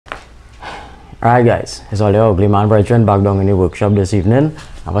Alright guys, it's all your ugly man brethren back down in the workshop this evening.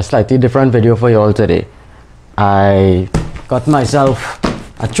 I have a slightly different video for you all today. I got myself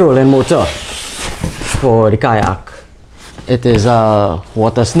a trolling motor for the kayak. It is a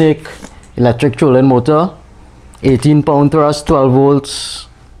Watersnake electric trolling motor, 18-pound thrust, 12 volts,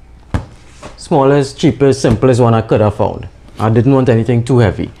 smallest, cheapest, simplest one I could have found. I didn't want anything too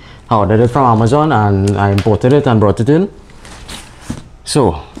heavy. I ordered it from Amazon and I imported it and brought it in.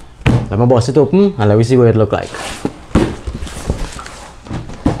 So let me bust it open and let me see what it look like.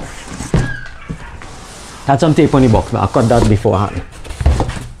 Had some tape on the box, but I cut that beforehand.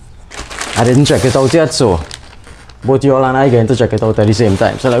 I didn't check it out yet, so both y'all and I going to check it out at the same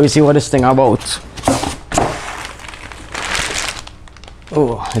time. So let me see what this thing about.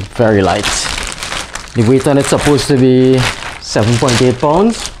 Oh, it's very light. The weight on it's supposed to be 7.8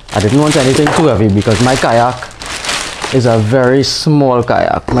 pounds. I didn't want anything too heavy because my kayak is a very small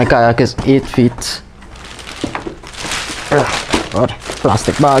kayak. My kayak is 8 feet. God,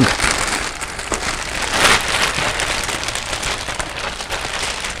 plastic bag.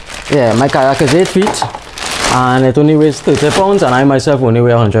 Yeah, my kayak is 8 feet and it only weighs 30 pounds and I myself only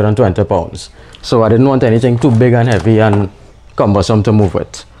weigh 120 pounds. So I didn't want anything too big and heavy and cumbersome to move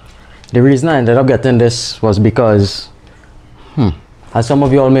with. The reason I ended up getting this was because, as some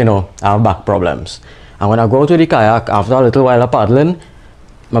of you all may know, I have back problems. And when I go to the kayak, after a little while of paddling,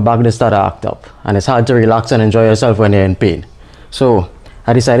 my back just started to act up. And it's hard to relax and enjoy yourself when you're in pain. So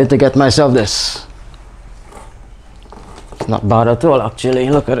I decided to get myself this. It's not bad at all actually,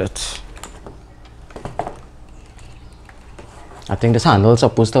 look at it. I think this handle is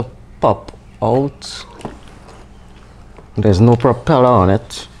supposed to pop out. There's no propeller on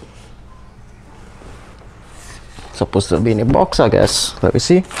it. It's supposed to be in a box, I guess. Let me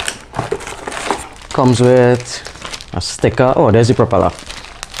see. Comes with a sticker. Oh, there's the propeller.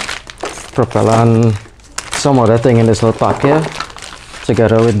 Propeller and some other thing in this little pack here,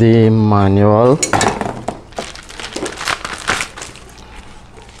 together with the manual.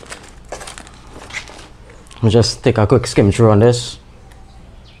 Let me just take a quick skim through on this.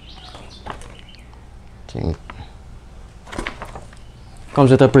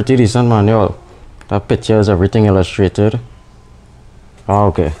 Comes with a pretty decent manual. The pictures, everything illustrated. Oh,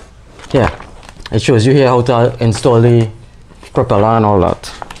 okay. Yeah. It shows you here how to install the propeller and all that.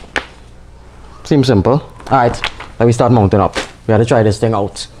 Seems simple. Alright, let me start mounting up. We gotta try this thing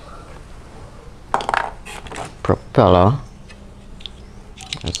out. Propeller.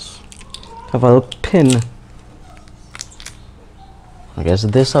 Let's have a little pin. I guess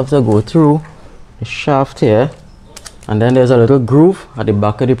this have to go through the shaft here. And then there's a little groove at the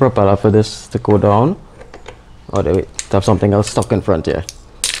back of the propeller for this to go down. Oh, wait, to have something else stuck in front here.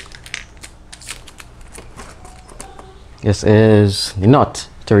 This is the nut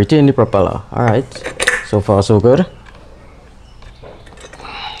to retain the propeller. Alright, so far so good.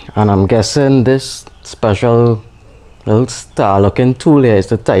 And I'm guessing this special little star looking tool here is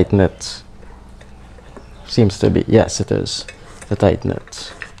to tighten it. Seems to be, yes it is, to tighten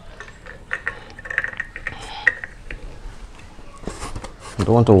it. I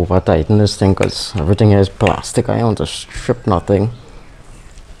don't want to over tighten this thing because everything here is plastic. I don't want to strip nothing.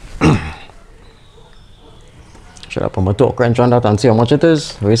 Should I put my torque wrench on that and see how much it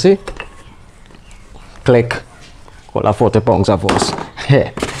is? We see. Click. Call that 40 pounds of force.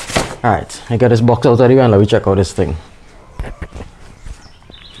 Alright, I got this box out of the way and let me check out this thing.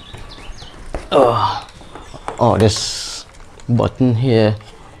 Oh, this button here.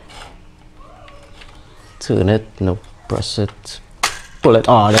 Turn it, no, press it. Pull it.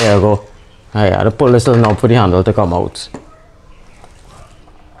 Oh, there you go. I had to pull this little knob for the handle to come out.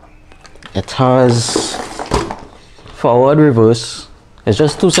 It has forward, reverse. It's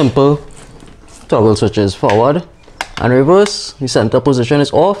just two simple toggle switches, forward and reverse. The center position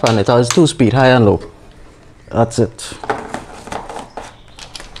is off and it has 2-speed, high and low. That's it.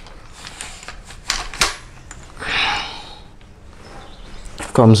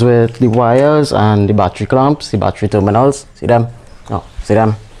 Comes with the wires and the battery clamps, the battery terminals. See them? Oh, see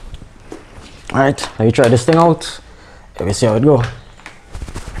them? Alright, let me try this thing out. Let me see how it goes.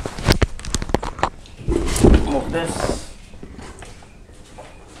 Move this.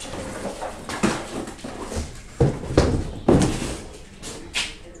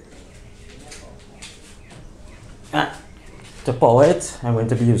 To power it, I'm going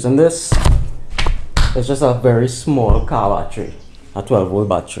to be using this. It's just a very small car battery, a 12-volt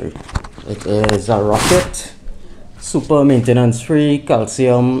battery. It is a Rocket, super maintenance-free,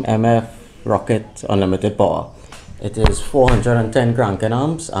 calcium MF Rocket unlimited power. It is 410 cranking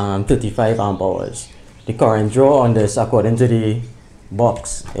amps and 35 amp hours. The current draw on this, according to the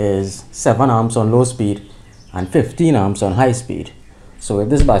box is 7 amps on low speed and 15 amps on high speed. So if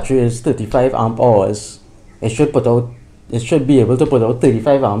this battery is 35 amp hours, it should be able to put out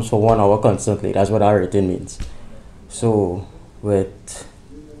 35 amps for 1 hour constantly. That's what our rating means. So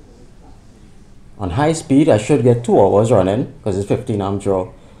on high speed I should get 2 hours running because it's 15 amp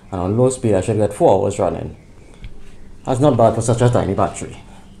draw, and on low speed I should get 4 hours running. That's not bad for such a tiny battery,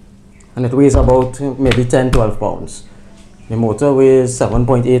 and it weighs about maybe 10-12 pounds. The motor weighs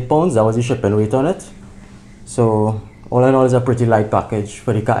 7.8 pounds. That was the shipping weight on it. So all in all, it's a pretty light package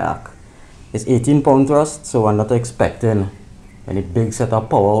for the kayak. It's 18 pound thrust, so I'm not expecting any big setup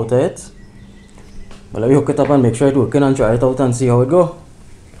power out of it. But let me hook it up and make sure it's working and try it out and see how it goes.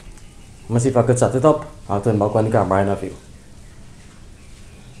 I'm gonna see if I could set it up. I'll turn back on the camera in a few.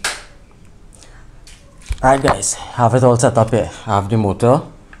 Alright guys, I have it all set up here. I have the motor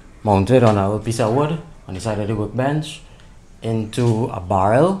mounted on a piece of wood on the side of the workbench into a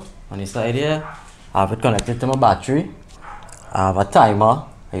barrel on the side here. I have it connected to my battery. I have a timer.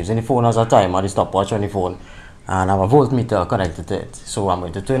 I'm using the phone as a timer, the stopwatch on the phone, and I have a voltmeter connected to it. So I'm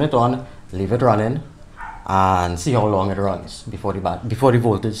going to turn it on, leave it running, and see how long it runs before the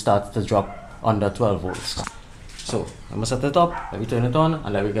voltage starts to drop under 12 volts. So I'm gonna set it up, let me turn it on,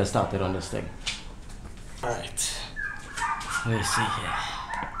 and let me get started on this thing. Alright, let me see here.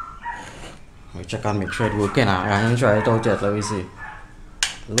 Let me check and make sure it's working. I haven't tried it out yet. Let me see.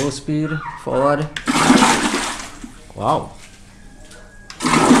 Low speed, forward. Wow.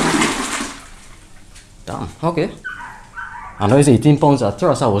 Damn, okay. I know it's 18 pounds at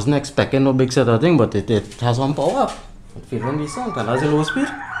thrust. I wasn't expecting no big set of thing, but it has some power. I'm feeling decent. And that's the low speed.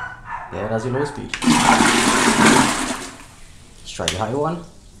 Yeah, that's the low speed. Let's try the high one.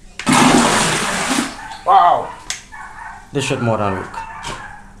 Wow! This should more than work.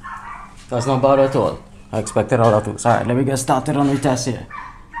 That's not bad at all. I expected all that too. Alright, let me get started on the test here.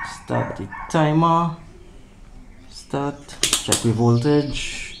 Start the timer. Start. Check the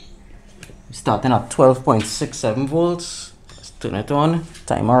voltage. Starting at 12.67 volts. Let's turn it on.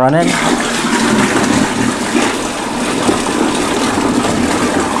 Timer running.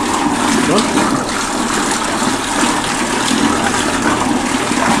 Good.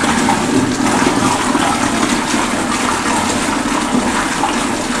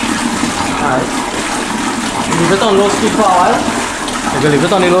 Leave it on low speed for a while. You can leave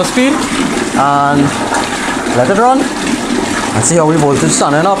it on the low speed and let it run and see how the voltage is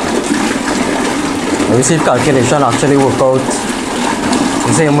standing up. Let me see if calculation actually work out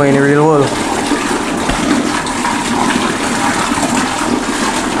the same way in the real world.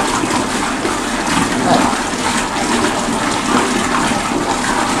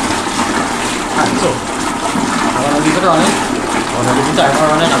 Alright, so I'm going to leave it running. I'm going to leave the timer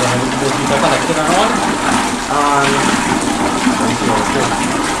running. I'm going to leave the voltmeter connected and on.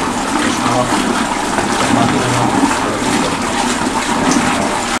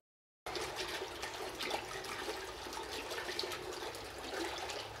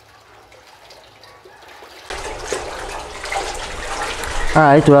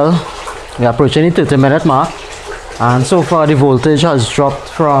 Alright, well, we're approaching the 30-minute mark, and so far the voltage has dropped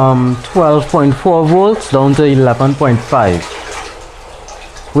from 12.4 volts down to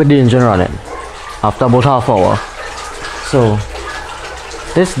 11.5 with the engine running after about half hour. So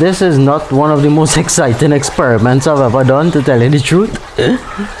this is not one of the most exciting experiments I've ever done, to tell you the truth.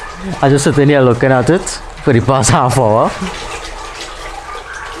 I just sitting here looking at it for the past half hour.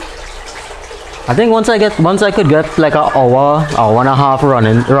 I think once I could get like an hour and a half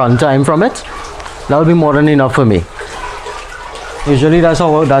run time from it, that'll be more than enough for me. Usually that's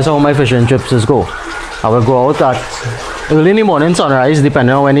how my fishing trips go. I will go out at early in the morning, sunrise,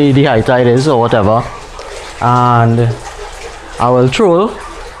 depending on when the high tide is or whatever, and I will troll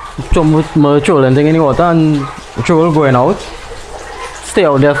trolling thing in the water and troll going out, stay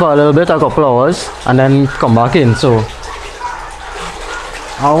out there for a little bit, a couple hours, and then come back in. So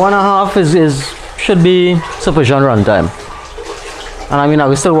hour and a half should be sufficient run time. And I mean, I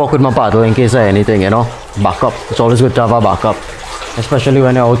will still walk with my paddle in case of anything, you know, backup. It's always good to have a backup, especially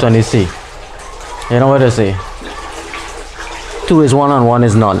when you're out on the sea. You know what they say, 2 is 1 and 1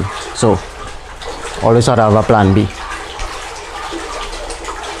 is none. So always have to have a plan B.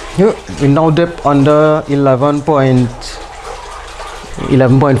 Here we now dip under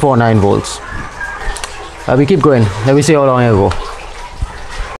 11.49 volts. We keep going. Let me see how long I go.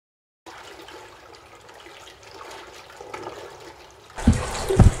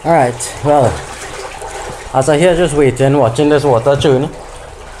 Alright, well, as I here just waiting, watching this water churn,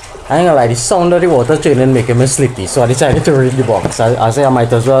 I ain't gonna lie, the sound of the water churning making me sleepy, so I decided to read the box. I say I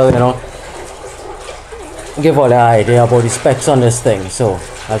might as well, you know, give all the idea about the specs on this thing. So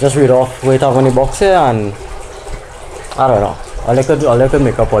I'll just read off what it have on the box here, and I don't know. All I could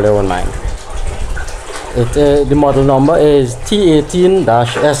make up all your own mind. The model number is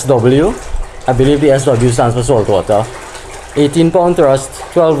T18-SW. I believe the SW stands for saltwater. 18-pound thrust,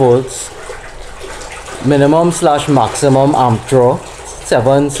 12 volts. Minimum/maximum amp draw,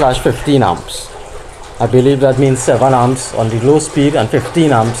 7/15 amps. I believe that means 7 amps on the low speed and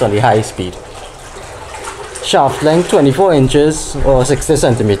 15 amps on the high speed. Shaft length 24 inches or 60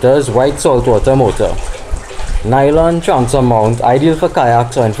 centimeters, white saltwater motor. Nylon transom mount, ideal for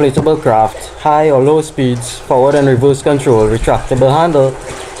kayaks or inflatable craft, high or low speeds, forward and reverse control, retractable handle,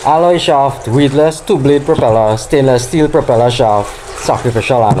 alloy shaft, weedless 2-blade propeller, stainless steel propeller shaft,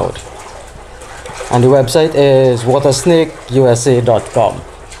 sacrificial anode. And the website is watersnakeusa.com.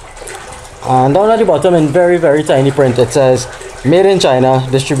 And down at the bottom in very, very tiny print it says, made in China,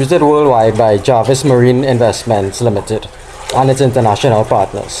 distributed worldwide by Jarvis Marine Investments Limited and its international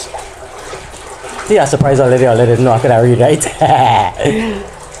partners. See, I surprised already, I didn't know I could read, right?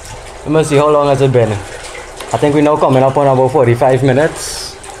 Let me see, how long has it been? I think we're now coming up on about 45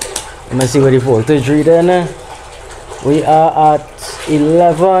 minutes. Let me see what the voltage reading. We are at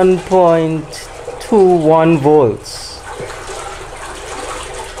 11.21 volts.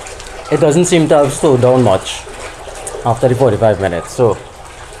 It doesn't seem to have slowed down much after the 45 minutes, so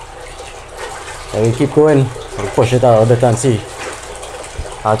we keep going. We'll push it a little bit and see.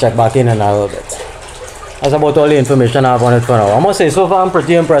 I'll check back in a little bit. That's about all the information I have on it for now. I must say, so far I'm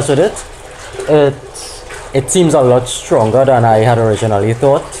pretty impressed with it. It seems a lot stronger than I had originally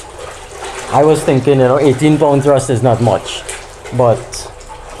thought. I was thinking, 18-pound thrust is not much, but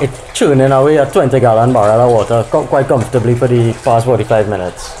it's churning away a 20-gallon barrel of water quite comfortably for the past 45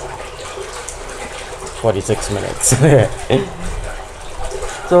 minutes. 46 minutes.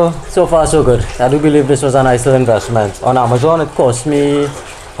 So far so good. I do believe this was a nice little investment. On Amazon it cost me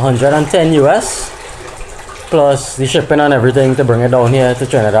 110 US plus the shipping and everything to bring it down here to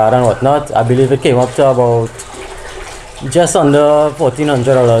Trinidad and whatnot. I believe it came up to about just under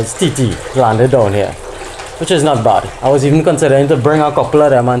 $1,400 TT landed down here, which is not bad. I was even considering to bring a couple of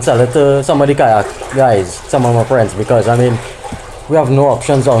them and sell it to some of the kayak guys, some of my friends, because I mean we have no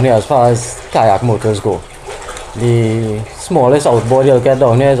options down here as far as kayak motors go. The smallest outboard you'll get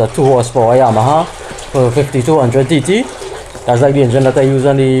down here is a 2 horsepower Yamaha for 5200 TT. That's like the engine that I use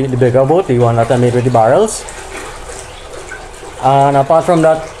on the bigger boat, the one that I made with the barrels. And apart from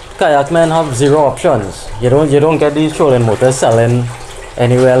that, kayak men have zero options. You don't get these trolling motors selling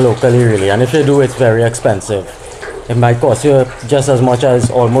anywhere locally really, and if you do, it's very expensive. It might cost you almost just as much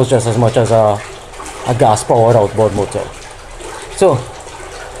as a gas powered outboard motor. So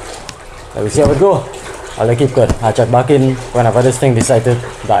let me see how it go. I'll keep good. I'll check back in whenever this thing decides to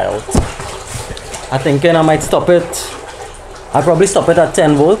die out. I'm thinking I might stop it. I'll probably stop it at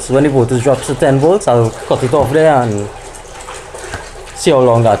 10 volts. When the voltage drops to 10 volts, I'll cut it off there and see how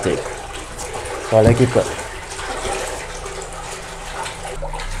long that takes. So I'll keep good.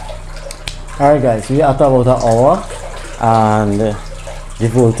 Alright guys, we are at about an hour and the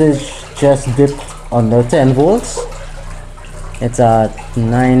voltage just dipped under 10 volts. It's at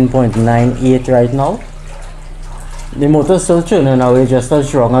 9.98 right now. The motor is still churning away just as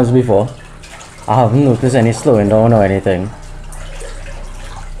strong as before. I haven't noticed any slowing down or anything.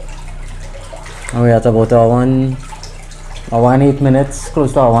 And we're at about 8 minutes,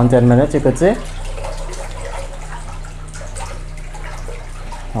 close to 10 minutes you could say.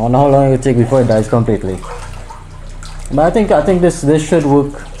 I wonder how long it will take before it dies completely. But I think this should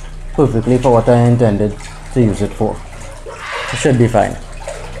work perfectly for what I intended to use it for. It should be fine.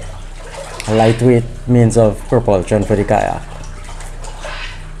 A lightweight means of propulsion for the kayak.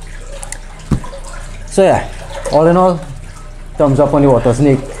 So yeah, all in all, thumbs up on the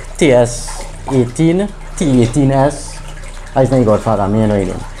Watersnake T18S. I think got far on me and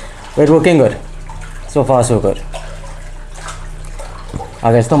reading. But it's working good. So far so good.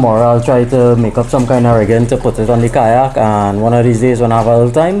 I guess tomorrow I'll try to make up some kind of rigging to put it on the kayak, and one of these days when I have a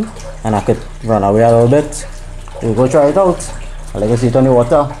little time and I could run away a little bit, we'll go try it out. I'll go see it on the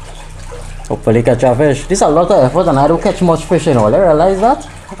water. Hopefully catch a fish. This is a lot of effort and I don't catch much fish in all. I realize that.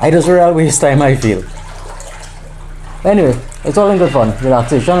 I just really waste time, I feel. Anyway, it's all in good fun,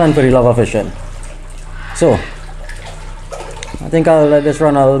 relaxation and for the love of fishing. So I think I'll let this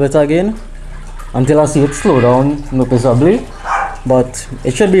run a little bit again until I see it slow down noticeably, but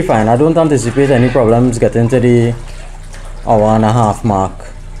it should be fine. I don't anticipate any problems getting to the hour-and-a-half mark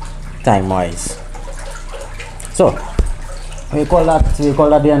time wise. So we call that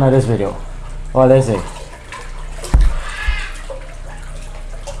the end of this video. What I say.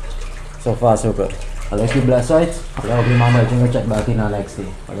 So far so good. I'll let you bless out. Yeah, ugly man brethren will check back in the next day.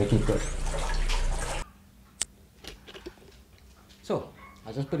 I'll let you good. So,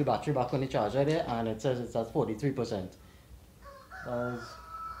 I just put the battery back on the charger there and it says it's at 43%.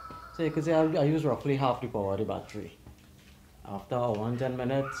 So you could say I use roughly half the power of the battery. After 110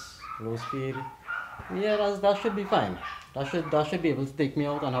 minutes, low speed, yeah, that should be fine. That should be able to take me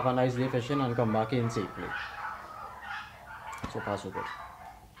out and have a nice day fishing and come back in safely. So far so good.